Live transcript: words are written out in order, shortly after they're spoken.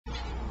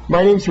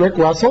My name's Rick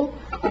Wesel,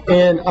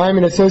 and I'm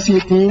an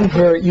Associate Dean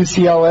here at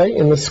UCLA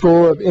in the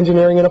School of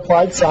Engineering and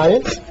Applied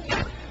Science.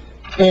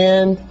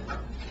 And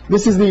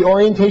this is the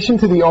orientation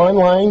to the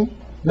online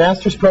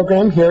master's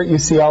program here at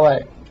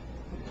UCLA.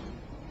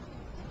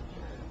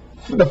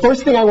 The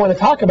first thing I want to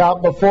talk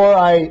about before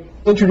I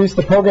introduce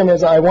the program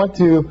is I want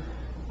to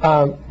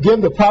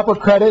give the proper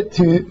credit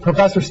to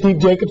Professor Steve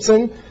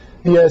Jacobson,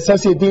 the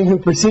Associate Dean who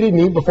preceded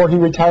me before he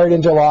retired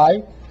in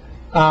July.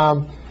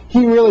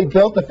 He really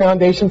built the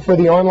foundation for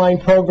the online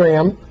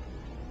program.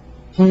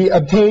 He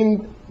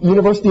obtained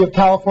University of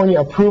California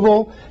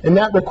approval, and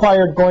that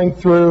required going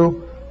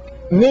through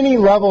many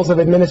levels of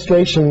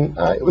administration.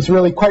 It was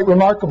really quite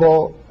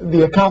remarkable,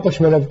 the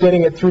accomplishment of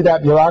getting it through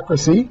that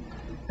bureaucracy.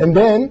 And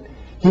then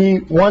he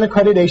won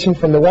accreditation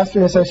from the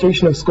Western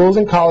Association of Schools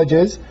and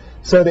Colleges,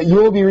 so that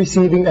you will be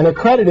receiving an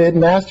accredited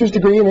master's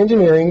degree in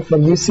engineering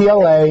from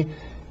UCLA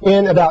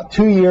in about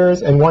 2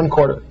 years and 1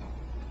 quarter.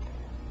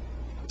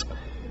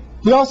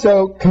 He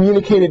also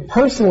communicated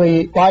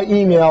personally by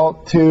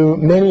email to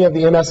many of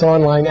the MS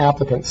Online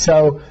applicants.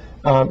 So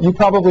you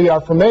probably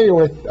are familiar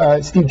with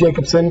Steve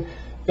Jacobson,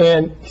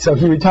 and so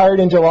he retired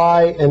in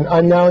July, and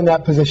I'm now in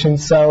that position.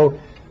 So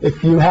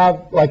if you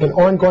have like an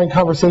ongoing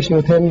conversation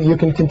with him, you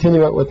can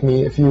continue it with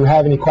me if you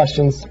have any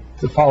questions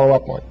to follow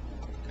up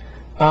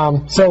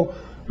on. So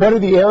what are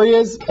the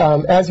areas?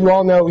 As you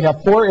all know, we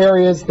have 4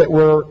 areas that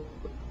we're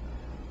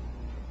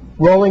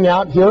rolling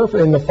out here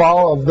in the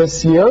fall of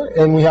this year,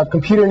 and we have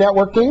computer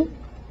networking,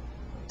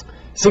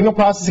 signal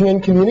processing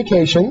and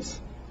communications,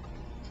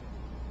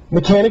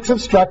 mechanics of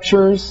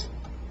structures,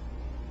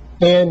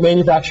 and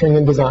manufacturing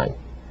and design.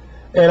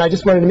 And I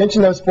just wanted to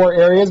mention those 4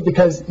 areas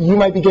because you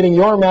might be getting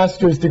your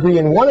master's degree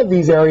in one of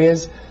these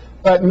areas,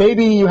 but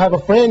maybe you have a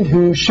friend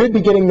who should be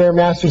getting their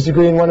master's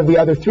degree in one of the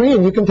other 3,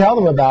 and you can tell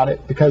them about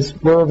it because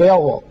we're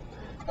available.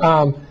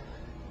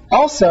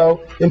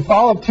 Also, in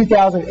fall of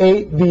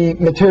 2008, the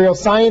Material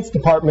Science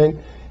Department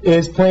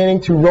is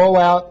planning to roll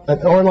out an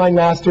online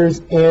master's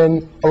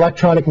in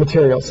electronic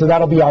materials. So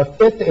that'll be our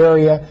 5th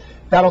area.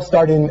 That'll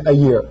start in a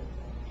year.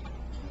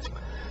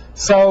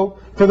 So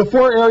for the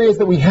 4 areas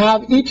that we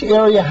have, each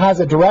area has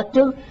a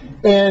director,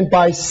 and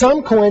by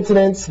some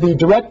coincidence, the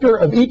director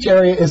of each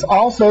area is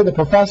also the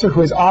professor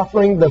who is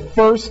offering the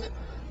first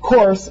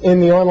course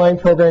in the online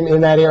program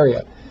in that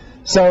area.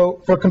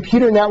 So for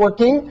computer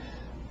networking,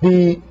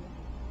 the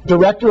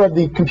director of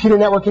the computer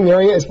networking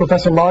area is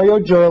Professor Mario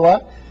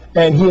Jurla,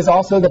 and he is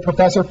also the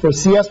professor for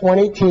CS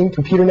 118,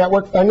 Computer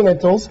Network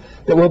Fundamentals,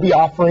 that we'll be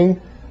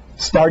offering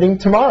starting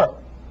tomorrow.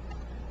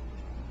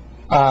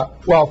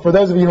 Well, for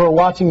those of you who are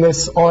watching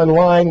this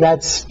online,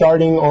 that's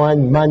starting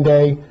on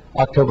Monday,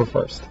 October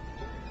 1st.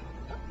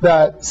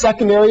 The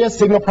second area,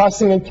 signal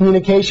processing and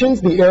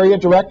communications, the area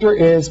director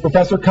is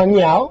Professor Kung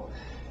Yao,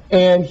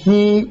 and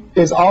he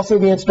is also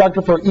the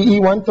instructor for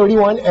EE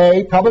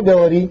 131A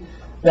probability,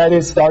 that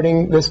is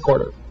starting this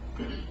quarter.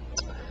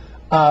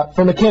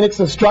 For mechanics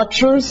of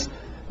structures,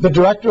 the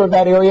director of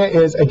that area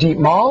is Ajit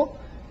Mal,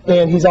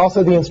 and he's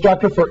also the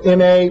instructor for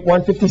MA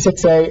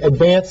 156A,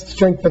 Advanced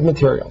Strength of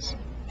Materials.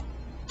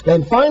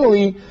 And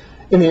finally,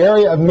 in the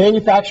area of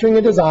manufacturing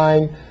and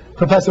design,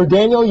 Professor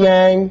Daniel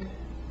Yang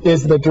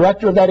is the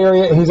director of that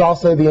area, and he's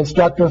also the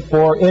instructor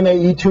for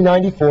MAE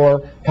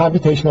 294,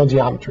 Computational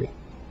Geometry.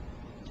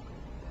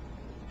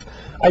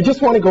 I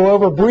just want to go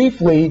over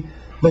briefly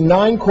the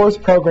 9-course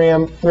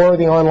program for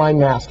the online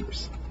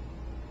masters.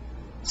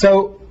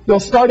 So you'll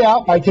start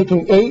out by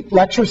taking 8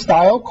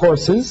 lecture-style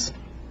courses,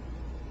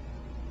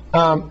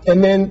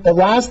 and then the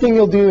last thing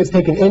you'll do is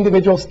take an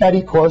individual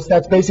study course.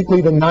 That's basically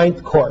the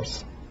 9th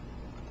course.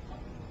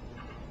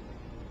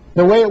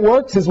 The way it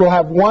works is we'll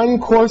have 1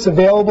 course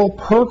available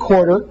per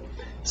quarter.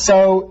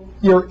 So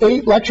your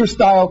 8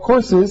 lecture-style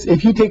courses,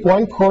 if you take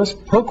 1 course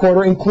per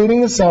quarter, including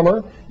the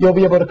summer, you'll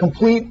be able to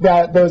complete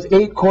those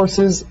 8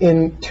 courses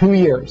in 2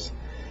 years.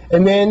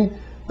 And then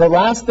the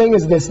last thing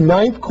is this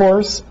 9th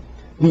course,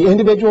 the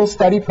individual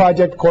study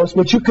project course,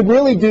 which you could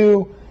really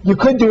do, you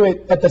could do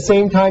it at the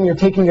same time you're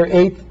taking your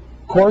 8th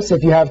course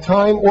if you have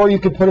time, or you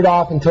could put it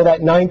off until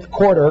that 9th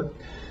quarter.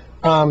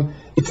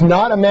 It's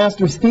not a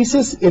master's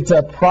thesis, it's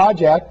a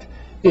project.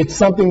 It's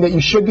something that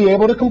you should be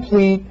able to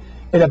complete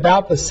in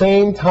about the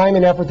same time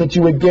and effort that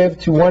you would give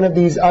to one of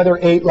these other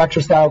 8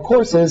 lecture-style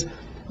courses,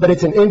 but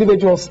it's an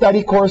individual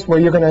study course where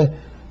you're going to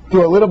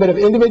do a little bit of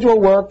individual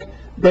work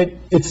that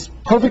it's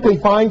perfectly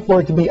fine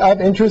for it to be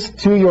of interest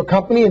to your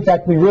company. In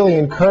fact, we really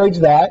encourage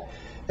that.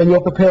 And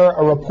you'll prepare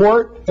a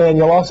report, and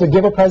you'll also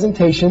give a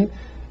presentation,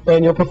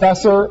 and your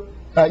professor,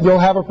 you'll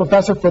have a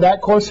professor for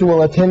that course who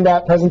will attend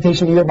that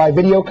presentation either by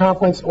video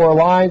conference or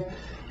live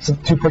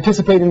to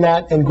participate in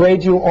that and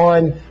grade you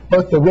on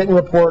both the written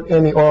report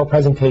and the oral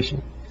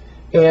presentation.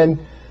 And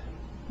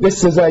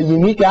this is a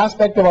unique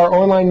aspect of our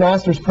online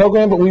master's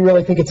program, but we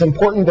really think it's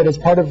important that as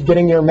part of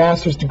getting your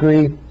master's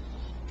degree,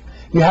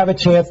 you have a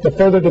chance to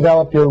further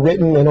develop your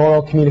written and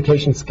oral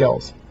communication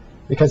skills,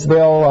 because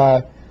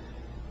they'll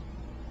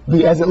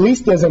be at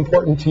least as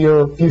important to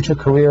your future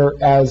career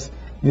as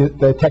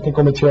the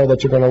technical material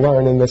that you're going to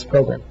learn in this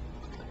program.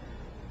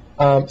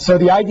 So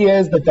the idea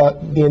is that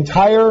the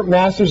entire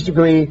master's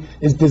degree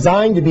is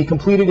designed to be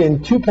completed in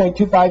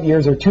 2.25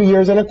 years, or 2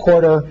 years and a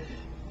quarter,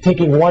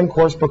 taking one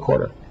course per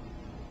quarter.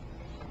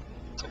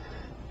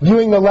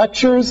 Viewing the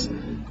lectures,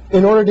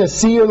 in order to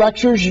see your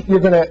lectures, you're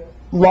going to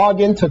log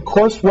into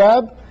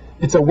CourseWeb.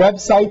 It's a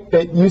website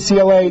that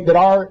UCLA, that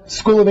our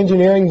School of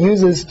Engineering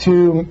uses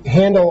to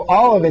handle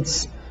all of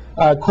its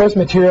course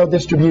material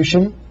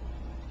distribution.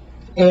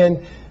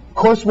 And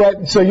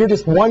CourseWeb, so you're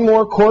just one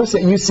more course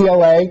at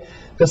UCLA.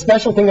 The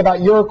special thing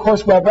about your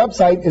CourseWeb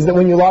website is that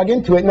when you log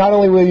into it, not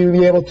only will you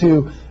be able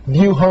to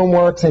view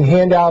homeworks and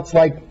handouts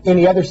like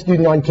any other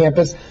student on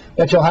campus,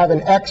 but you'll have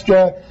an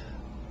extra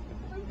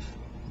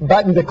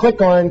button to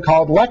click on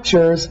called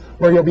Lectures,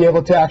 where you'll be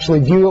able to actually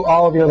view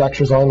all of your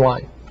lectures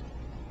online.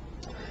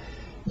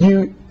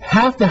 You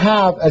have to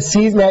have a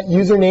CSNET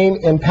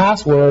username and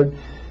password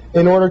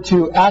in order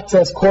to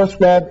access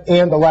CourseWeb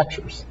and the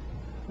lectures.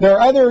 There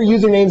are other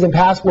usernames and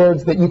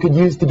passwords that you could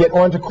use to get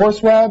onto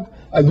CourseWeb,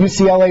 a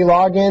UCLA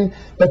login,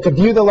 but to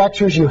view the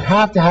lectures you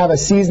have to have a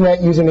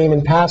CSNET username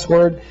and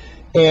password,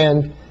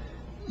 and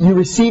you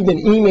received an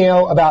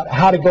email about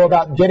how to go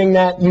about getting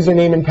that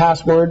username and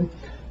password.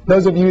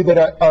 Those of you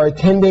that are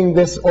attending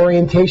this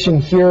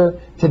orientation here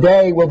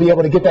today will be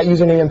able to get that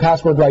username and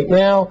password right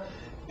now,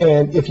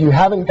 and if you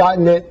haven't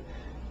gotten it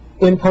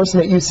in person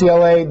at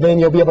UCLA, then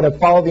you'll be able to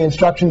follow the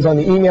instructions on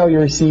the email you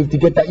received to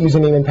get that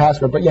username and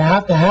password, but you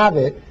have to have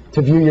it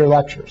to view your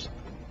lectures.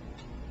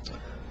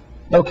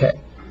 Okay.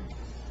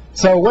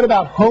 So what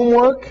about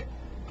homework?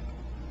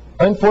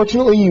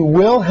 Unfortunately, you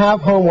will have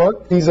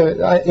homework. These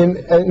are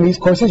in these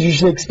courses. You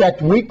should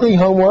expect weekly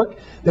homework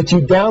that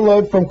you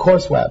download from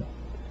CourseWeb.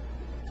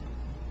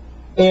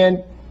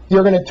 And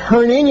you're going to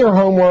turn in your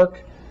homework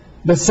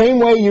the same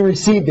way you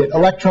received it,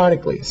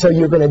 electronically. So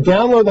you're going to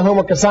download the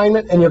homework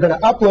assignment, and you're going to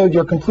upload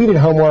your completed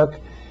homework.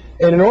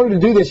 And in order to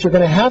do this, you're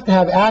going to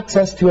have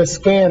access to a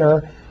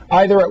scanner,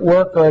 either at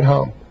work or at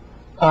home.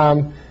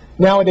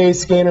 Nowadays,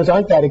 scanners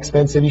aren't that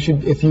expensive.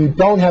 If you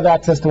don't have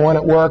access to one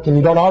at work and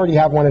you don't already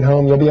have one at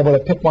home, you'll be able to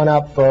pick one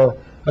up for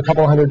a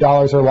couple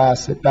 $100 or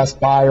less at Best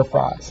Buy or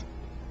Fry's.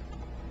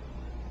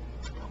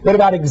 What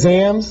about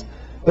exams?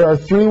 There are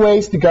 3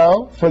 ways to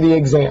go for the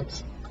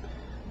exams.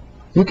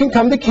 You can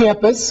come to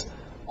campus.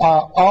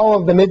 All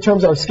of the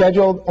midterms are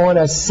scheduled on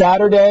a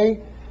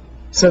Saturday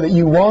so that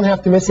you won't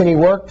have to miss any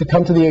work to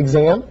come to the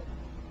exam.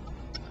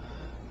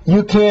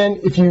 You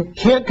can, if you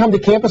can't come to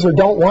campus or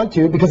don't want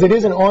to, because it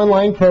is an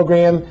online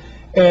program,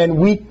 and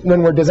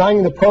when we're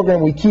designing the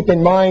program, we keep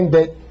in mind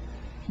that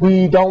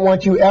we don't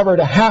want you ever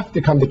to have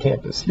to come to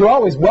campus. You're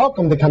always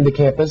welcome to come to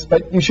campus,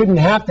 but you shouldn't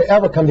have to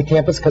ever come to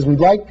campus, because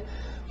we'd like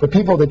for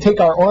people to take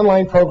our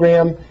online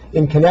program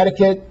in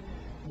Connecticut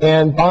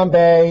and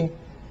Bombay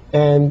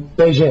and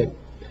Beijing.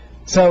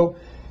 So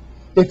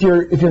if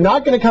you're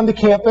not going to come to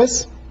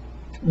campus,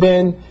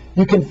 then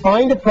you can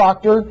find a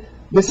proctor.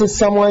 This is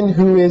someone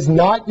who is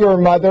not your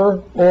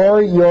mother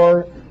or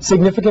your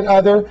significant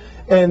other,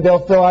 and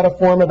they'll fill out a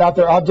form about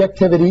their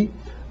objectivity.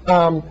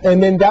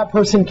 And then that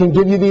person can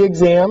give you the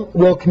exam.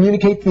 We'll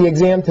communicate the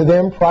exam to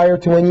them prior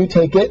to when you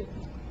take it.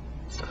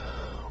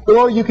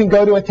 Or you can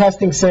go to a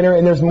testing center,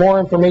 and there's more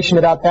information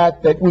about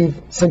that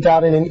we've sent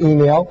out in an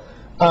email.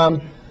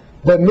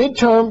 The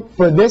midterm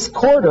for this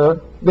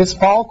quarter, this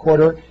fall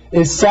quarter,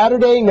 is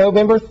Saturday,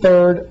 November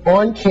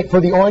 3rd for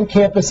the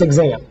on-campus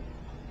exam.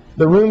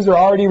 The rooms are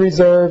already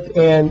reserved,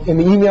 and in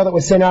the email that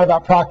was sent out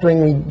about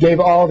proctoring, we gave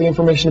all the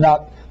information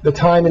about the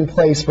time and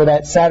place for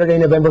that Saturday,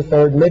 November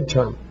 3rd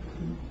midterm.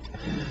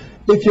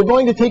 If you're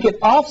going to take it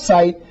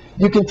off-site,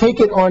 you can take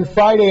it on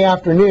Friday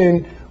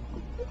afternoon,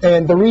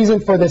 and the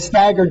reason for the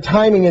staggered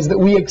timing is that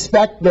we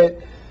expect that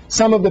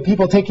some of the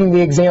people taking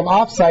the exam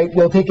off-site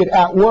will take it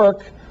at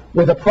work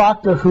with a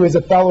proctor who is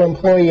a fellow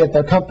employee at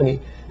their company.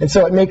 And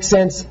so it makes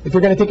sense, if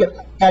you're going to take it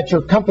at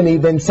your company,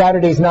 then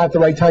Saturday's not the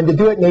right time to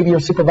do it. Maybe your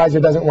supervisor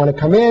doesn't want to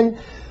come in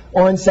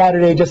on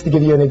Saturday just to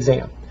give you an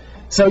exam.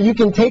 So you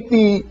can take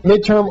the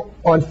midterm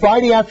on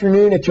Friday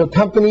afternoon at your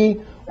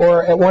company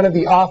or at one of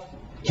the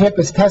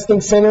off-campus testing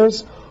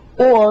centers,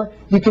 or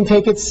you can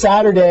take it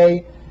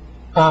Saturday.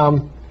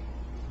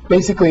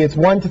 Basically, it's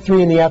 1 to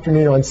 3 in the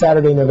afternoon on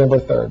Saturday, November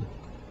 3rd.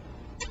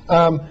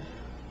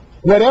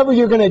 Whatever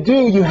you're going to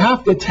do, you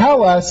have to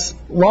tell us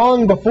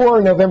long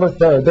before November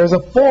 3rd. There's a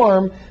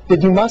form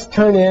that you must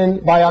turn in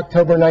by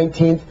October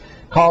 19th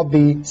called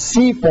the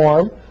C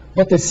form.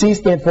 What does C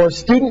stand for?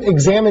 Student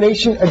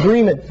Examination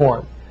Agreement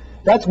Form.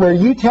 That's where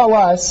you tell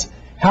us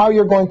how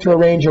you're going to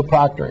arrange your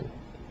proctoring.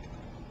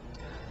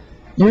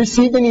 You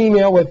received an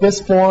email with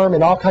this form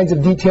and all kinds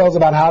of details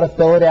about how to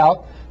fill it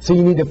out. So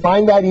you need to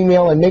find that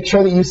email and make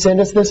sure that you send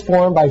us this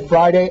form by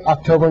Friday,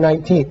 October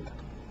 19th.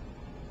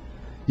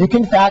 You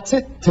can fax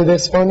it to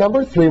this phone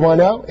number,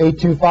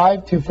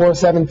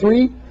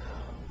 310-825-2473,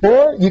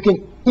 or you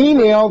can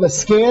email the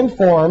scanned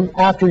form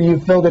after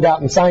you've filled it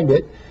out and signed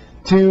it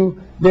to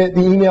the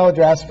email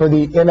address for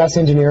the MS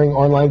Engineering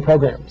Online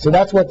program. So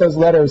that's what those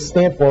letters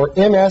stand for,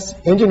 MS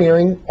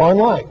Engineering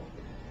Online,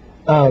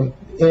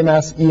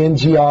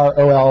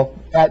 MSENGROL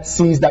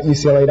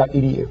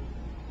 @cs.ucla.edu.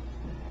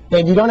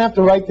 And you don't have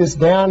to write this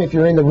down if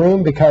you're in the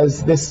room,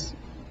 because this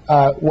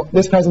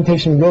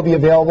presentation will be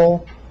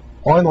available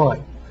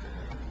online.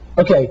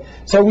 Okay,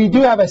 so we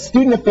do have a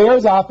Student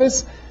Affairs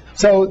Office.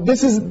 So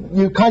this is,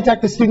 you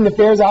contact the Student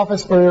Affairs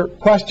Office for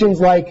questions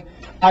like,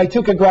 I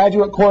took a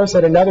graduate course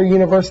at another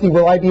university,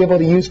 will I be able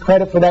to use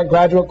credit for that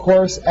graduate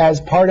course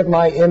as part of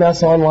my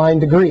MS Online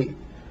degree?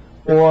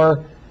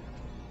 Or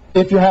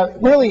if you have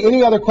really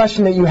any other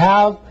question that you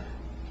have,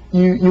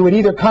 you would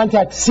either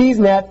contact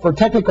CSNET for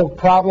technical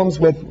problems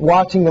with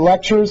watching the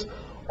lectures,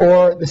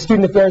 or the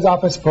Student Affairs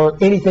Office for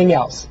anything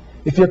else.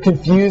 If you're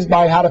confused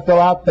by how to fill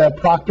out the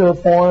proctor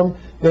form,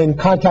 then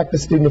contact the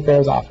Student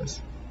Affairs Office.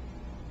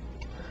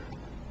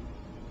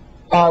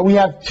 We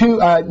have two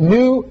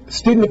new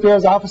Student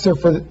Affairs Officer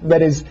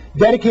that is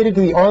dedicated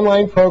to the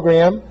online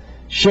program,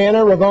 Shanna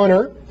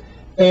Ravoner,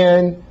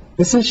 and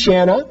this is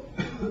Shanna.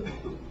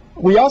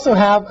 We also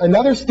have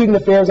another Student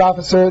Affairs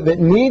Officer that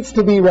needs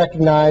to be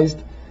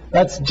recognized.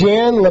 That's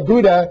Jan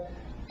Labuda.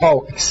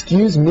 Oh,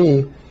 excuse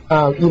me.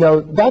 You know,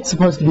 that's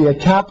supposed to be a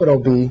capital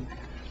B.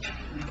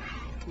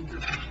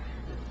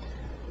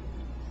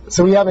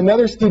 So we have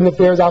another Student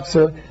Affairs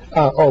Officer.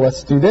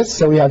 Let's do this.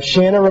 So we have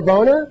Shanna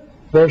Ravoner.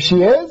 There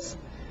she is.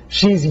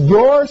 She's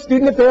your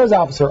Student Affairs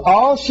Officer.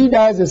 All she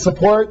does is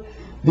support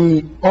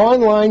the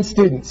online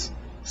students.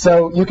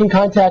 So you can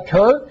contact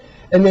her.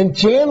 And then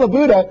Jan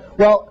Labuda,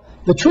 well,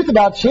 the truth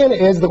about Shanna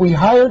is that we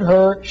hired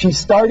her. She's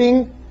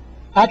starting,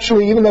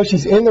 actually, even though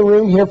she's in the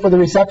room here for the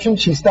reception,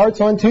 she starts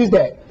on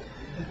Tuesday.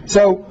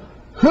 So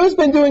who's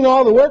been doing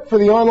all the work for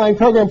the online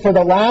program for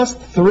the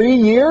last 3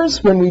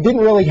 years when we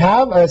didn't really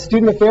have a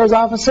Student Affairs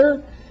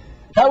Officer?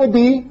 That would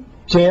be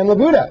Jan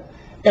Labuda.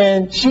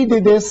 And she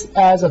did this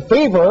as a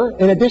favor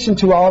in addition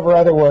to all of her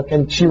other work.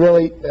 And she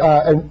really,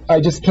 I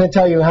just can't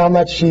tell you how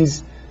much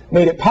she's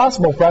made it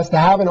possible for us to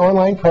have an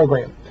online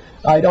program.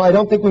 I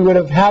don't think we would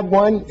have had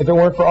one if it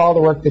weren't for all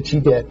the work that she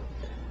did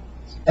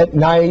at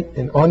night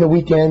and on the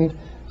weekend.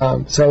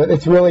 So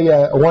it's really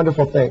a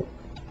wonderful thing.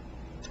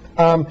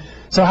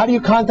 So how do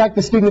you contact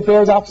the Student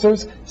Affairs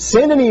Officers?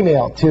 Send an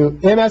email to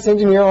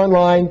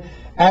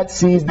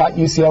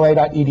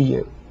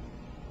msengineeronline@cs.ucla.edu.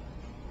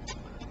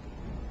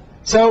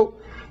 So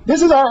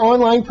this is our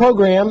online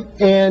program,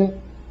 and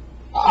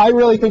I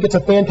really think it's a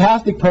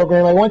fantastic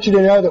program. I want you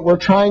to know that we're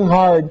trying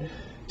hard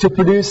to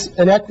produce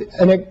an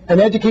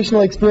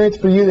educational experience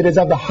for you that is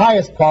of the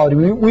highest quality.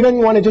 We don't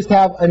want to just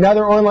have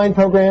another online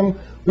program.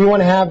 We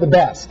want to have the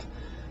best.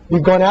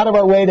 We've gone out of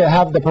our way to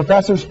have the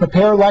professors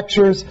prepare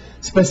lectures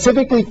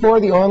specifically for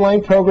the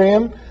online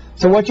program.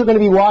 So what you're going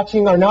to be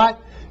watching are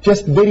not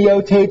just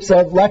videotapes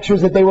of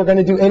lectures that they were going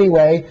to do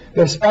anyway.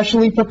 They're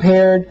specially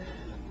prepared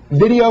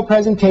video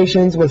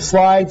presentations with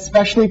slides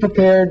specially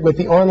prepared with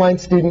the online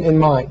student in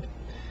mind.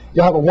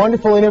 You'll have a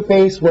wonderful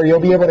interface where you'll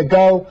be able to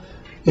go,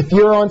 if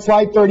you're on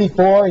slide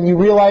 34 and you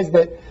realize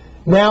that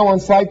now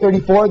on slide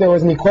 34 there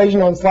was an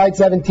equation on slide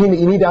 17 that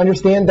you need to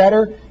understand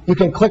better, you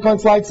can click on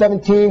slide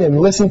 17 and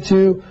listen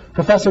to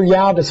Professor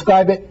Yao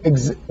describe it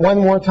one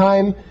more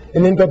time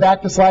and then go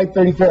back to slide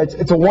 34.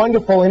 It's a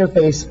wonderful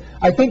interface.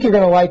 I think you're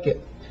going to like it.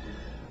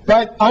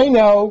 But I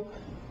know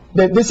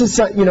that this is,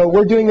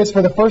 we're doing this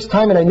for the first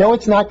time, and I know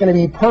it's not going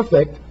to be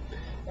perfect.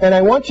 And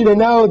I want you to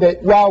know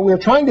that while we're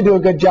trying to do a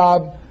good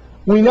job,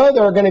 we know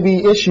there are going to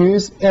be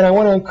issues, and I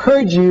want to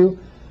encourage you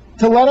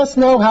to let us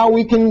know how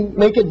we can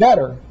make it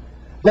better.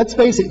 Let's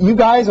face it, you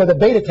guys are the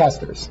beta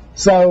testers.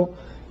 So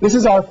this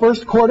is our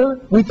first quarter.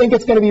 We think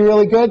it's going to be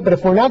really good, but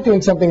if we're not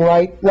doing something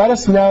right, let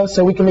us know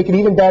so we can make it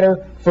even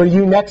better for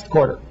you next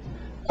quarter.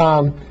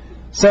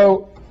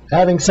 So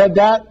having said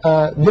that,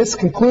 this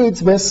concludes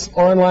this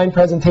online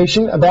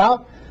presentation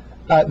about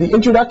the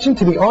introduction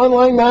to the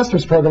online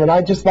master's program, and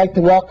I'd just like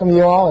to welcome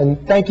you all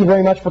and thank you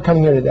very much for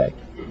coming here today.